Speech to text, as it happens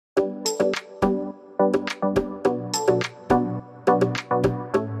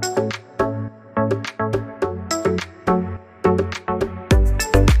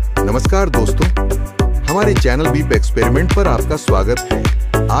नमस्कार दोस्तों, हमारे चैनल बीप एक्सपेरिमेंट पर आपका स्वागत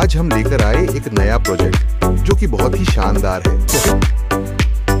है। आज हम लेकर आए एक नया प्रोजेक्ट जो कि बहुत ही शानदार है।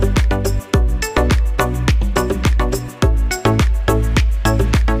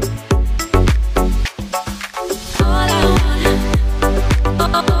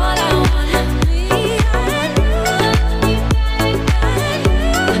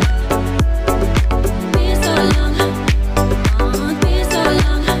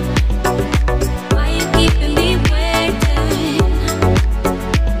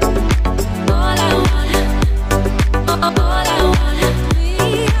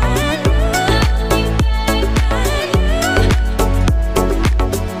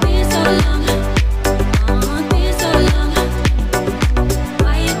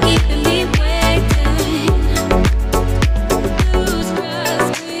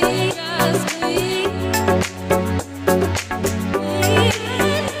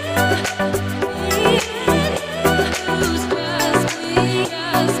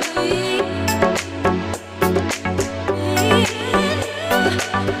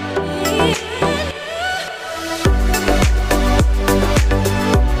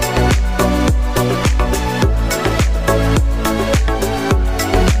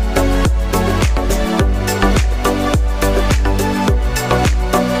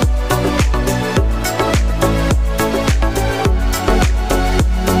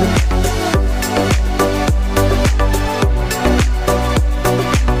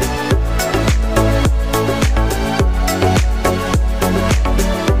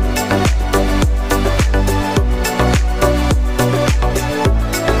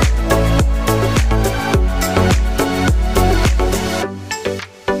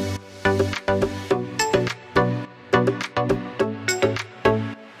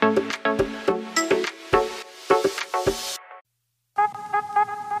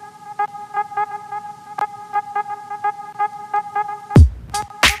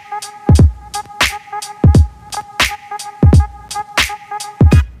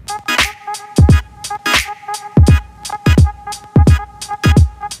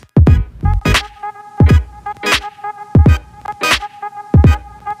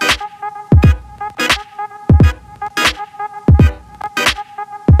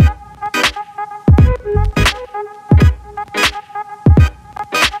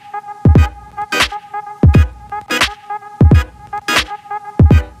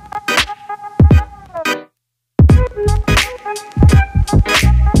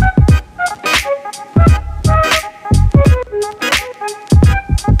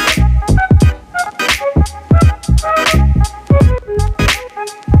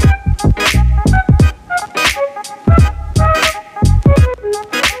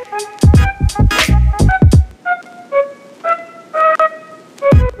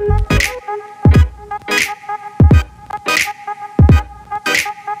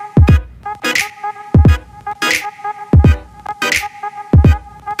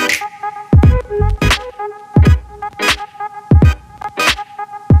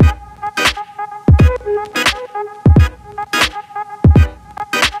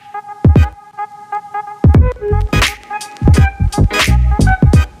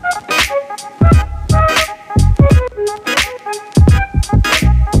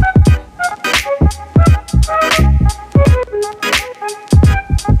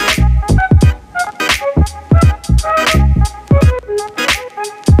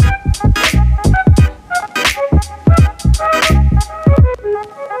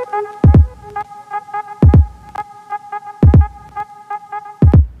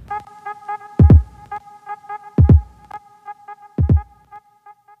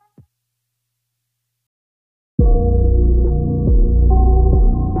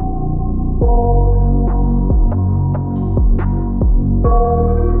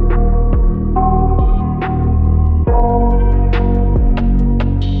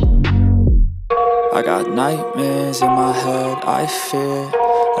 I got nightmares in my head, I fear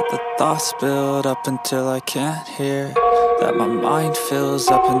that the thoughts build up until I can't hear, that my mind fills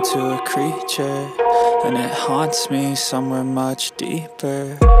up into a creature, and it haunts me somewhere much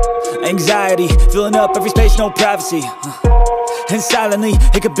deeper. Anxiety, filling up every space, no privacy. And silently,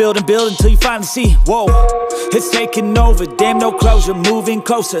 it could build and build until you finally see, whoa, it's taking over, damn no closure, moving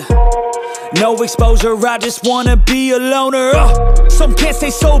closer. No exposure, I just wanna be a loner. Some can't stay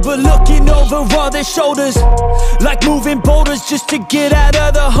sober, looking over all their shoulders, like moving boulders just to get out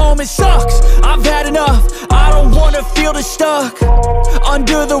of the home. It sucks, I've had enough, I don't wanna feel the stuck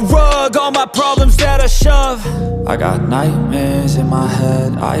under the rug, all my problems that I shove. I got nightmares in my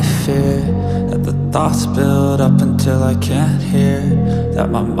head, I fear that the thoughts build up until I can't hear, that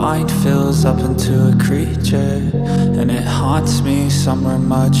my mind fills up into a creature, and it haunts me somewhere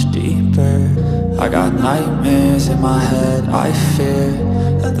much deeper. I got nightmares in my head, I fear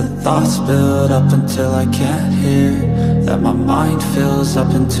that the thoughts build up until I can't hear, that my mind fills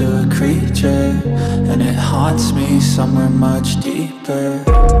up into a creature, and it haunts me somewhere much deeper.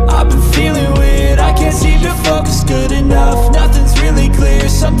 I've been feeling weird, I can't seem to focus good enough. Nothing's really clear,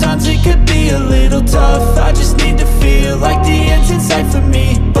 sometimes it could be a little tough. I just need to feel like the end's in sight for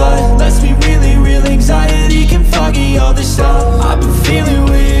me, but let's be really real, anxiety can foggy all this stuff. I've been feeling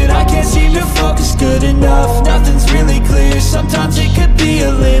weird, I can't seem to focus good enough. Nothing's really clear, sometimes it could be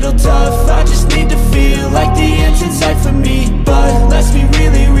a little tough. I just need to feel like the end's in sight for me, but let's be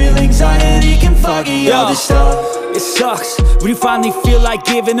really real, anxiety can foggy all this stuff. It sucks when you finally feel like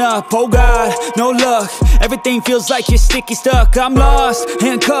giving up. Oh God, no luck, everything feels like you're sticky stuck. I'm lost,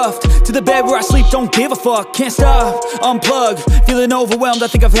 handcuffed to the bed where I sleep, don't give a fuck. Can't stop, unplug, feeling overwhelmed, I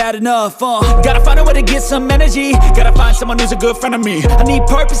think I've had enough. Gotta find a way to get some energy, gotta find someone who's a good friend of me. I need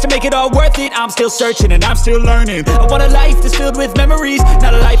purpose to make it all worth it, I'm still searching and I'm still learning. I want a life that's filled with memories,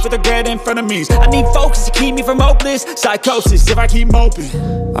 not a life with regret in front of me. I need focus to keep me from hopeless psychosis if I keep moping.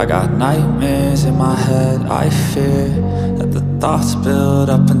 I got nightmares in my head, I fear that the thoughts build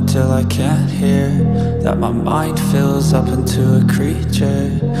up until I can't hear, that my mind fills up into a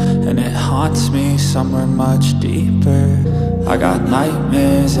creature, and it haunts me somewhere much deeper. I got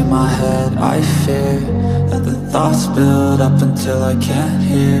nightmares in my head, I fear that the thoughts build up until I can't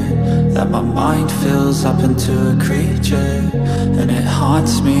hear, that my mind fills up into a creature, and it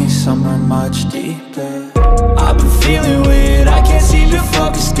haunts me somewhere much deeper. I've been feeling weird, I can't seem to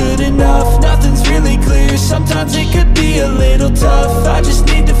focus good enough. Nothing's really clear, sometimes it could be a little tough. I just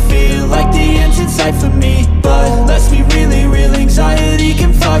need to